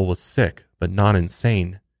agreed that Joel was sick, but not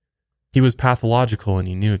insane. He was pathological and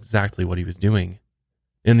he knew exactly what he was doing.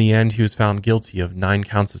 In the end, he was found guilty of 9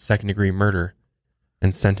 counts of second-degree murder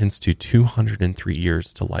and sentenced to 203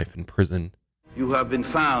 years to life in prison. You have been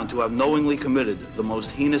found to have knowingly committed the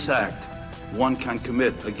most heinous act one can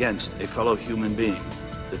commit against a fellow human being,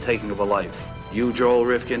 the taking of a life. You, Joel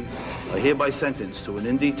Rifkin, are hereby sentenced to an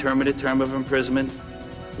indeterminate term of imprisonment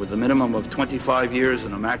with a minimum of 25 years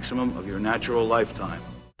and a maximum of your natural lifetime.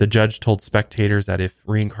 The judge told spectators that if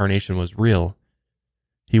reincarnation was real,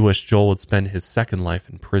 he wished Joel would spend his second life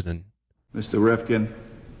in prison. Mr. Rifkin,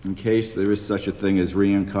 in case there is such a thing as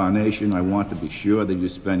reincarnation, I want to be sure that you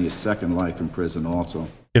spend your second life in prison also.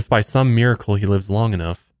 If by some miracle he lives long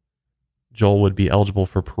enough, Joel would be eligible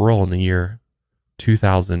for parole in the year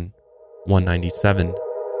 2197.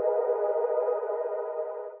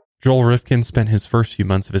 Joel Rifkin spent his first few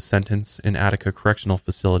months of his sentence in Attica Correctional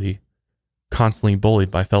Facility, constantly bullied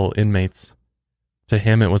by fellow inmates. To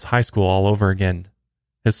him, it was high school all over again.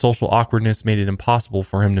 His social awkwardness made it impossible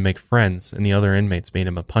for him to make friends, and the other inmates made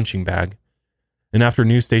him a punching bag. And after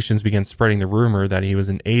news stations began spreading the rumor that he was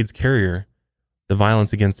an AIDS carrier, the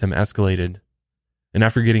violence against him escalated. And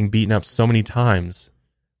after getting beaten up so many times,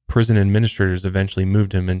 prison administrators eventually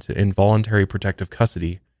moved him into involuntary protective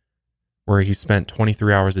custody, where he spent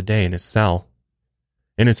 23 hours a day in his cell.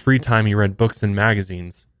 In his free time, he read books and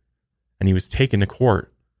magazines, and he was taken to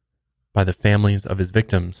court by the families of his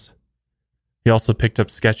victims. He also picked up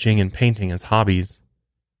sketching and painting as hobbies,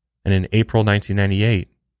 and in April 1998,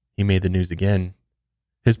 he made the news again.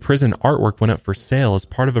 His prison artwork went up for sale as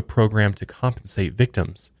part of a program to compensate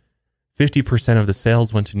victims. 50% of the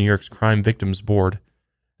sales went to New York's Crime Victims Board,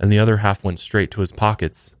 and the other half went straight to his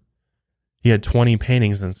pockets. He had 20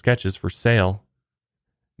 paintings and sketches for sale.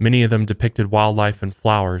 Many of them depicted wildlife and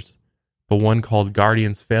flowers, but one called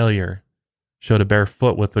Guardian's Failure showed a bare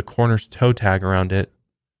foot with the corner's toe tag around it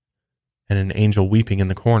and an angel weeping in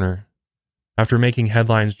the corner. After making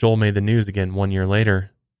headlines, Joel made the news again 1 year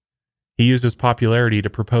later. He used his popularity to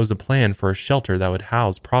propose a plan for a shelter that would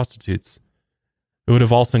house prostitutes. It would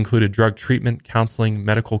have also included drug treatment, counseling,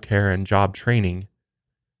 medical care, and job training.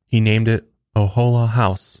 He named it Ohola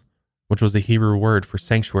House, which was the Hebrew word for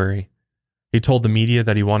sanctuary. He told the media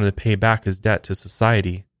that he wanted to pay back his debt to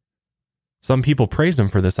society. Some people praised him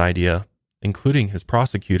for this idea, including his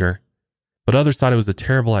prosecutor, but others thought it was a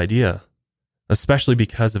terrible idea, especially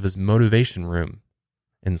because of his motivation room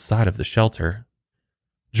inside of the shelter.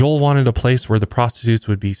 Joel wanted a place where the prostitutes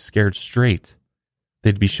would be scared straight.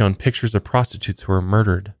 They'd be shown pictures of prostitutes who were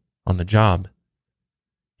murdered on the job.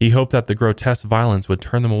 He hoped that the grotesque violence would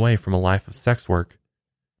turn them away from a life of sex work.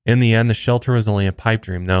 In the end, the shelter was only a pipe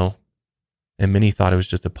dream, though, and many thought it was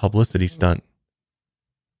just a publicity stunt.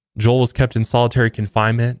 Joel was kept in solitary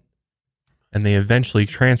confinement, and they eventually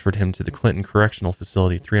transferred him to the Clinton Correctional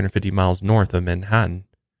Facility 350 miles north of Manhattan.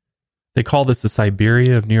 They call this the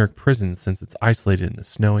Siberia of New York prisons since it's isolated in the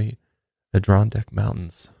snowy Adirondack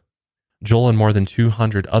Mountains. Joel and more than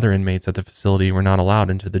 200 other inmates at the facility were not allowed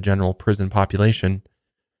into the general prison population.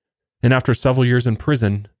 And after several years in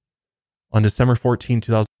prison, on December 14,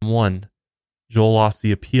 2001, Joel lost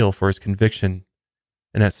the appeal for his conviction,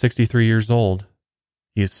 and at 63 years old,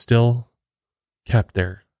 he is still kept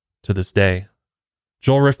there to this day.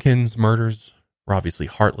 Joel Rifkin's murders were obviously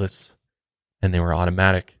heartless, and they were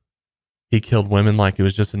automatic. He killed women like it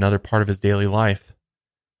was just another part of his daily life,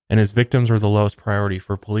 and his victims were the lowest priority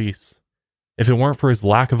for police. If it weren't for his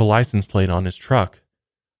lack of a license plate on his truck,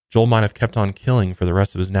 Joel might have kept on killing for the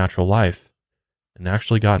rest of his natural life and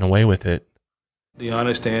actually gotten away with it. The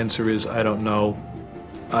honest answer is I don't know.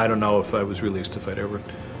 I don't know if I was released if I'd ever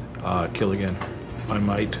kill again. I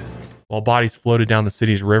might. While bodies floated down the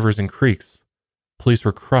city's rivers and creeks, police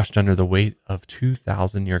were crushed under the weight of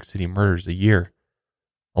 2,000 New York City murders a year,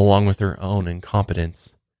 along with their own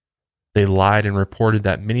incompetence. They lied and reported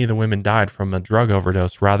that many of the women died from a drug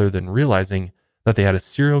overdose rather than realizing that they had a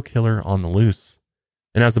serial killer on the loose.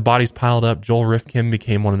 And as the bodies piled up, Joel Rifkin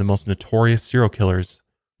became one of the most notorious serial killers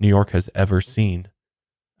New York has ever seen.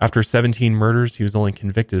 After 17 murders, he was only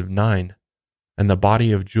convicted of 9, and the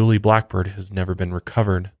body of Julie Blackbird has never been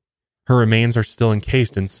recovered. Her remains are still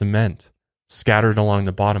encased in cement, scattered along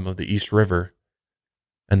the bottom of the East River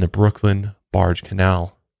and the Brooklyn Barge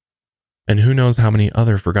Canal. And who knows how many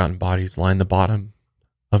other forgotten bodies line the bottom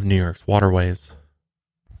of New York's waterways.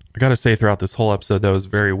 I gotta say, throughout this whole episode, that was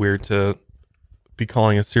very weird to be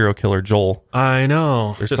calling a serial killer Joel. I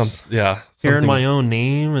know. There's just hearing hearing my own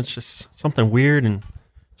name, it's just something weird and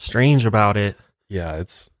strange about it. Yeah,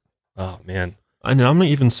 it's, oh man. And I'm not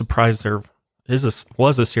even surprised there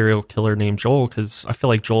was a serial killer named Joel, because I feel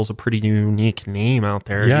like Joel's a pretty unique name out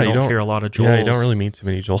there. Yeah, you don't hear a lot of Joels. Yeah, you don't really meet too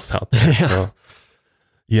many Joels out there. Yeah. So.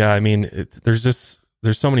 Yeah, I mean, there's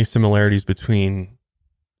so many similarities between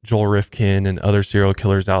Joel Rifkin and other serial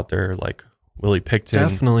killers out there, like Willie Pickton.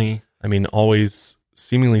 Definitely. I mean, always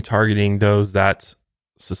seemingly targeting those that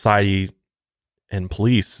society and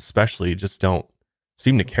police especially just don't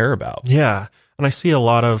seem to care about. Yeah, and I see a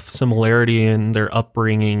lot of similarity in their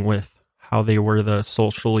upbringing with how they were the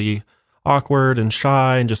socially awkward and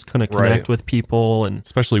shy and just couldn't connect with people, and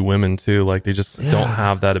especially women too. Like they just don't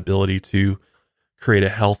have that ability to create a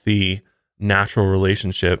healthy, natural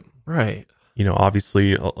relationship. Right. You know,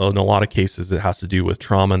 obviously in a lot of cases it has to do with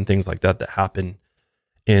trauma and things like that happen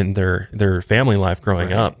in their family life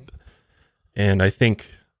growing up. And I think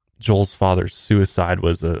Joel's father's suicide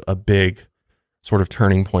was a big sort of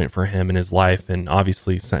turning point for him in his life, and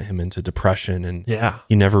obviously sent him into depression, and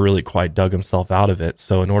he never really quite dug himself out of it.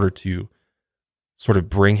 So in order to sort of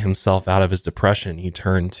bring himself out of his depression, he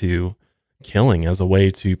turned to killing as a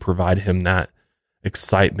way to provide him that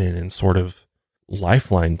excitement and sort of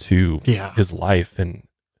lifeline to his life, and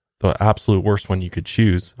the absolute worst one you could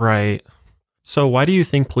choose. Right. So why do you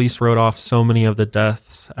think police wrote off so many of the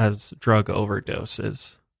deaths as drug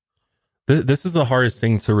overdoses? This is the hardest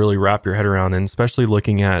thing to really wrap your head around, and especially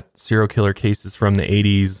looking at serial killer cases from the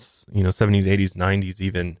 80s, 70s, 80s, 90s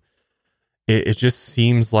even. It just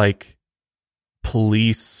seems like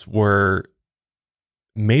police were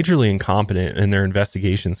majorly incompetent in their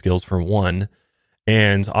investigation skills, for one.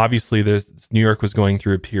 And obviously, New York was going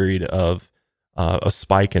through a period of a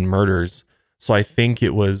spike in murders. So I think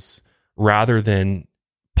it was, rather than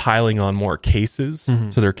piling on more cases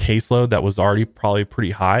to their caseload that was already probably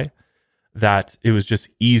pretty high, that it was just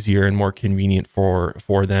easier and more convenient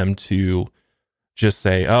for them to just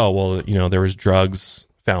say, oh, well, there was drugs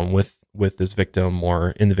found with this victim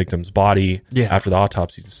or in the victim's body after the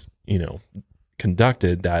autopsies,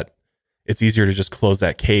 conducted, that it's easier to just close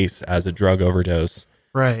that case as a drug overdose,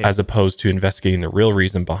 right, as opposed to investigating the real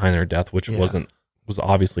reason behind their death, which was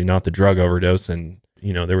obviously not the drug overdose, and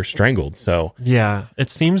they were strangled. So yeah, it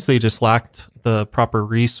seems they just lacked the proper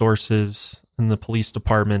resources in the police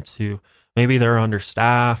department to, maybe they're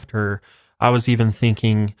understaffed, or I was even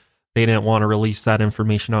thinking they didn't want to release that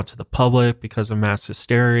information out to the public because of mass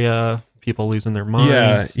hysteria, people losing their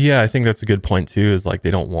minds. Yeah, I think that's a good point too, is like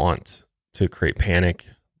they don't want to create panic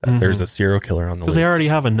that there's a serial killer on the loose. Because they already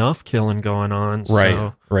have enough killing going on.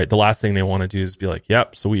 Right, right. The last thing they want to do is be like,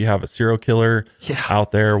 yep, so we have a serial killer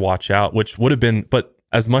out there, watch out, which would have been, but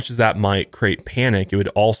as much as that might create panic, it would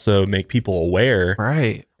also make people aware,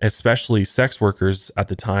 right? Especially sex workers at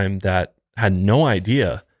the time that had no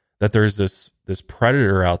idea that there's this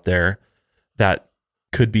predator out there that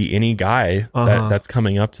could be any guy that's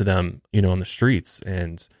coming up to them, you know, on the streets,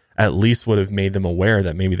 and at least would have made them aware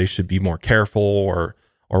that maybe they should be more careful or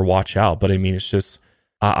watch out. But I mean, it's just,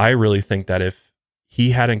 I really think that if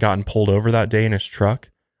he hadn't gotten pulled over that day in his truck,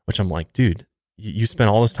 which I'm like, dude, you spent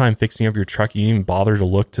all this time fixing up your truck, you didn't even bother to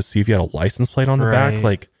look to see if you had a license plate on the back.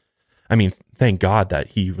 Like, I mean, thank God that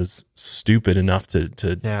he was stupid enough to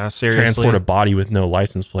transport a body with no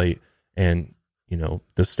license plate, and, you know,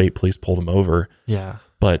 the state police pulled him over. Yeah.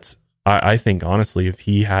 But I think, honestly, if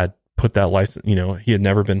he had put that license, you know, he had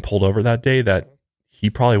never been pulled over that day, that he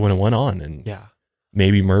probably would have went on and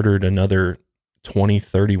maybe murdered another 20,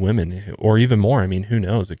 30 women, or even more. I mean, who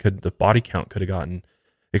knows? The body count could have gotten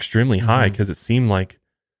extremely high, because it seemed like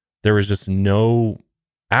there was just no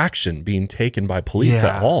action being taken by police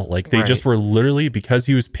at all. Like, they just were literally, because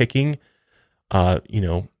he was picking, you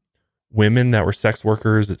know, women that were sex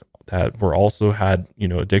workers that were also had, you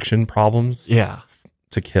know, addiction problems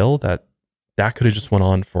to kill, that could have just went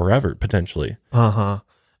on forever, potentially.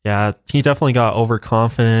 Yeah, he definitely got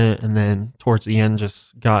overconfident, and then towards the end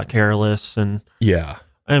just got careless. And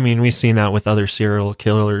I mean, we've seen that with other serial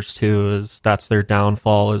killers too, is that's their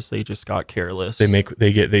downfall, is they just got careless. They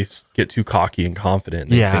get too cocky and confident.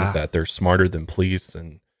 They think that they're smarter than police,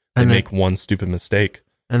 and they make one stupid mistake.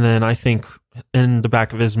 And then I think in the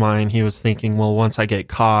back of his mind, he was thinking, well, once I get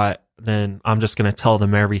caught, then I'm just going to tell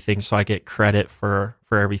them everything so I get credit for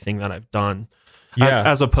everything that I've done.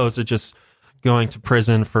 As opposed to just going to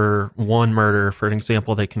prison for one murder, for an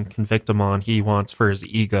example, they can convict him on. He wants for his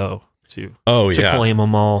ego to claim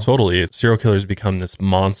them all. Totally. Serial killers become this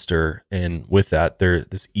monster, and with that,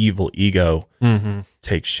 this evil ego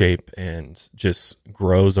takes shape and just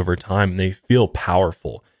grows over time. And they feel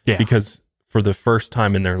powerful because for the first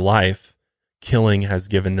time in their life, killing has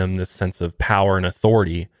given them this sense of power and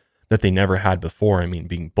authority that they never had before. I mean,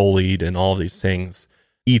 being bullied and all these things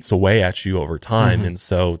eats away at you over time. And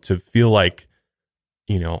so to feel like,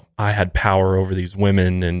 you know, I had power over these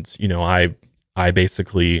women, and, you know, I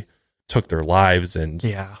basically took their lives and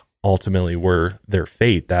ultimately were their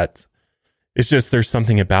fate, that it's just, there's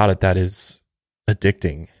something about it that is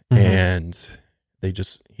addicting, and he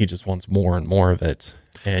just wants more and more of it.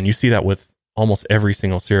 And you see that with almost every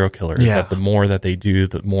single serial killer, is that the more that they do,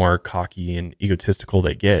 the more cocky and egotistical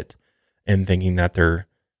they get, and thinking that they're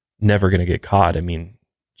never going to get caught. I mean,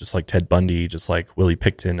 just like Ted Bundy, just like Willie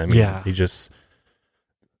Pickton. I mean, they just,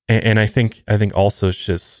 and I think also it's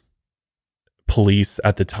just police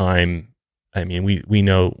at the time. I mean, we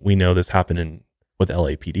know this happened with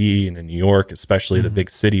LAPD and in New York, especially the big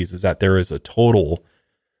cities, is that there is a total,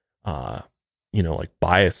 you know, like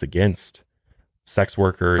bias against sex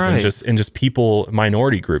workers and just people,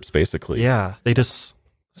 minority groups, basically. Yeah, they just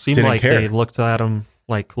seemed like they looked at them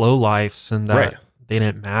like lowlifes, and that they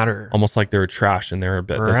didn't matter. Almost like they were trash, and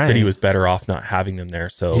the city was better off not having them there.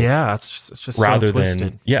 So it's just rather so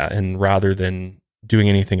twisted. And rather than doing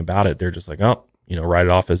anything about it, they're just like, oh, you know, write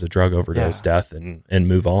it off as a drug overdose death and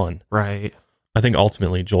move on. Right. I think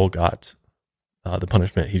ultimately Joel got the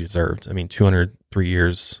punishment he deserved. I mean, 203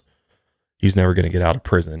 years. He's never going to get out of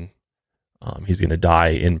prison. He's going to die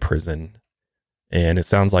in prison, and it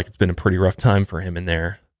sounds like it's been a pretty rough time for him in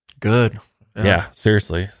there. Good. Yeah,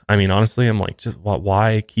 seriously. I mean, honestly, I'm like, just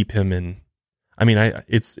why keep him in? I mean,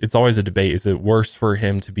 it's always a debate. Is it worse for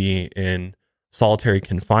him to be in solitary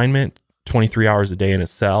confinement, 23 hours a day in a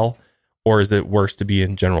cell, or is it worse to be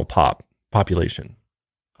in general population?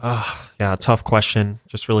 Yeah, tough question.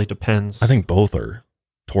 Just really depends. I think both are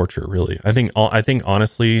torture, really. I think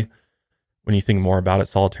honestly, when you think more about it,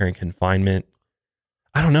 solitary confinement,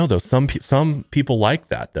 I don't know though. Some people like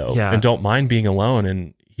that though, and don't mind being alone.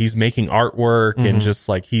 And he's making artwork and just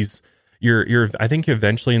like you're. I think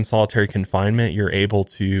eventually in solitary confinement, you're able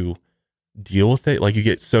to deal with it. Like you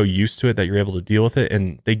get so used to it that you're able to deal with it,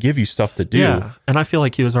 and they give you stuff to do. Yeah, and I feel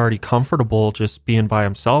like he was already comfortable just being by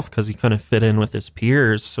himself because he couldn't fit in with his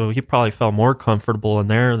peers. So he probably felt more comfortable in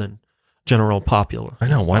there than general population. I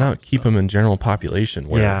know. Why not keep him in general population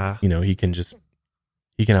where, you know, he can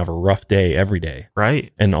have a rough day every day.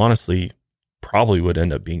 Right. And honestly, probably would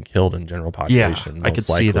end up being killed in general population. Yeah, I could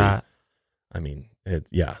see that. I mean,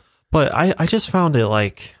 But I just found it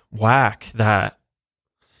like whack that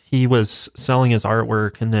he was selling his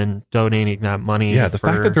artwork and then donating that money. Yeah, the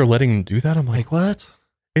fact that they're letting him do that, I'm like, what?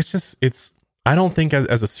 I don't think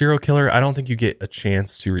as a serial killer, I don't think you get a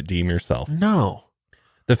chance to redeem yourself. No.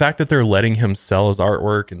 The fact that they're letting him sell his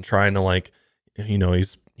artwork and trying to, like, you know, he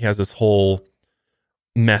has this whole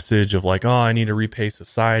message of like, oh, I need to repay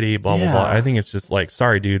society, blah, blah, blah. I think it's just like,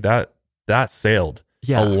 sorry, dude, that sailed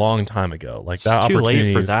a long time ago. Like, that it's too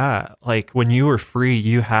opportunity late for that. Like, when you were free,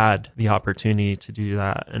 you had the opportunity to do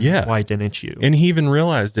that. And why didn't you? And he even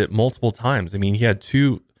realized it multiple times. I mean, he had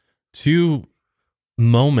two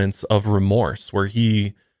moments of remorse where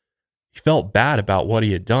he felt bad about what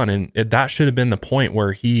he had done, and that should have been the point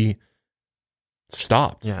where he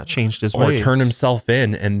stopped, changed his or ways, turned himself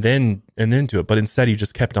in, and then do it. But instead, he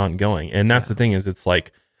just kept on going. And that's the thing, is it's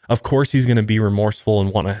like, of course he's going to be remorseful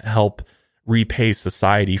and want to help repay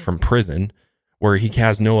society from prison, where he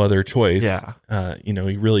has no other choice. You know,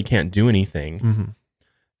 he really can't do anything.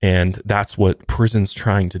 And that's what prison's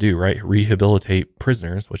trying to do, right? Rehabilitate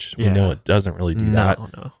prisoners, which we know it doesn't really do that.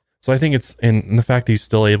 No. So I think it's, and the fact that he's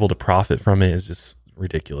still able to profit from it is just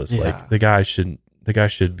ridiculous. Like, the guy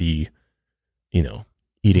should be, you know,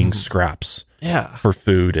 eating scraps for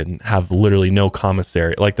food and have literally no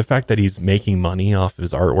commissary. Like, the fact that he's making money off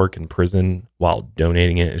his artwork in prison while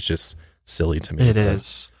donating it is just silly to me. It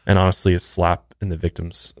is. And honestly, a slap in the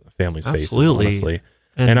victim's family's faces, Absolutely. honestly.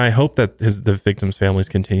 And I hope that the victims' families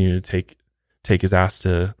continue to take his ass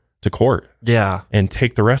to court. And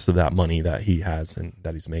take the rest of that money that he has and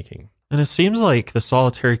that he's making. And it seems like the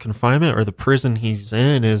solitary confinement or the prison he's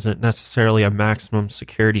in isn't necessarily a maximum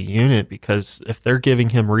security unit, because if they're giving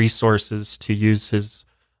him resources to use his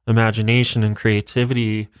imagination and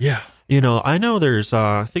creativity. You know, I know there's,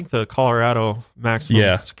 I think the Colorado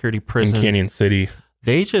maximum security prison in Canyon City,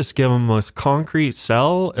 they just give him a concrete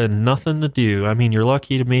cell and nothing to do. I mean, you're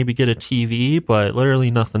lucky to maybe get a TV, but literally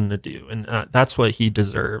nothing to do. And that's what he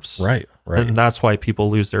deserves. Right. And that's why people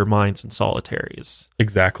lose their minds in solitaries.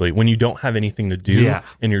 Exactly. When you don't have anything to do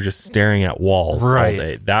and you're just staring at walls all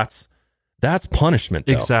day, that's punishment,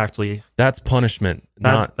 though. Exactly. That's punishment.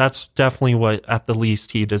 That's definitely what, at the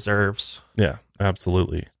least, he deserves. Yeah,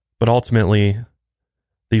 absolutely. But ultimately,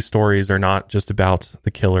 these stories are not just about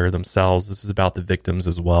the killer themselves. This is about the victims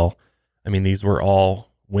as well. I mean, these were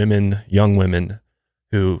all women, young women,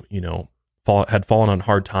 who, you know, had fallen on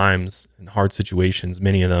hard times and hard situations,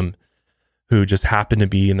 many of them who just happened to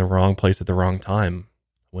be in the wrong place at the wrong time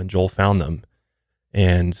when Joel found them.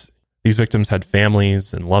 And these victims had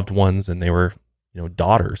families and loved ones, and they were, you know,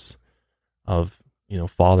 daughters of, you know,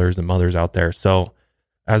 fathers and mothers out there. So,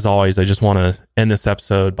 as always, I just want to end this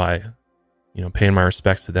episode by, you know, paying my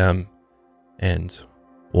respects to them, and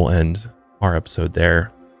we'll end our episode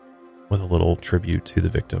there with a little tribute to the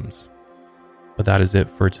victims. But that is it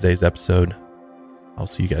for today's episode. I'll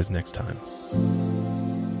see you guys next time.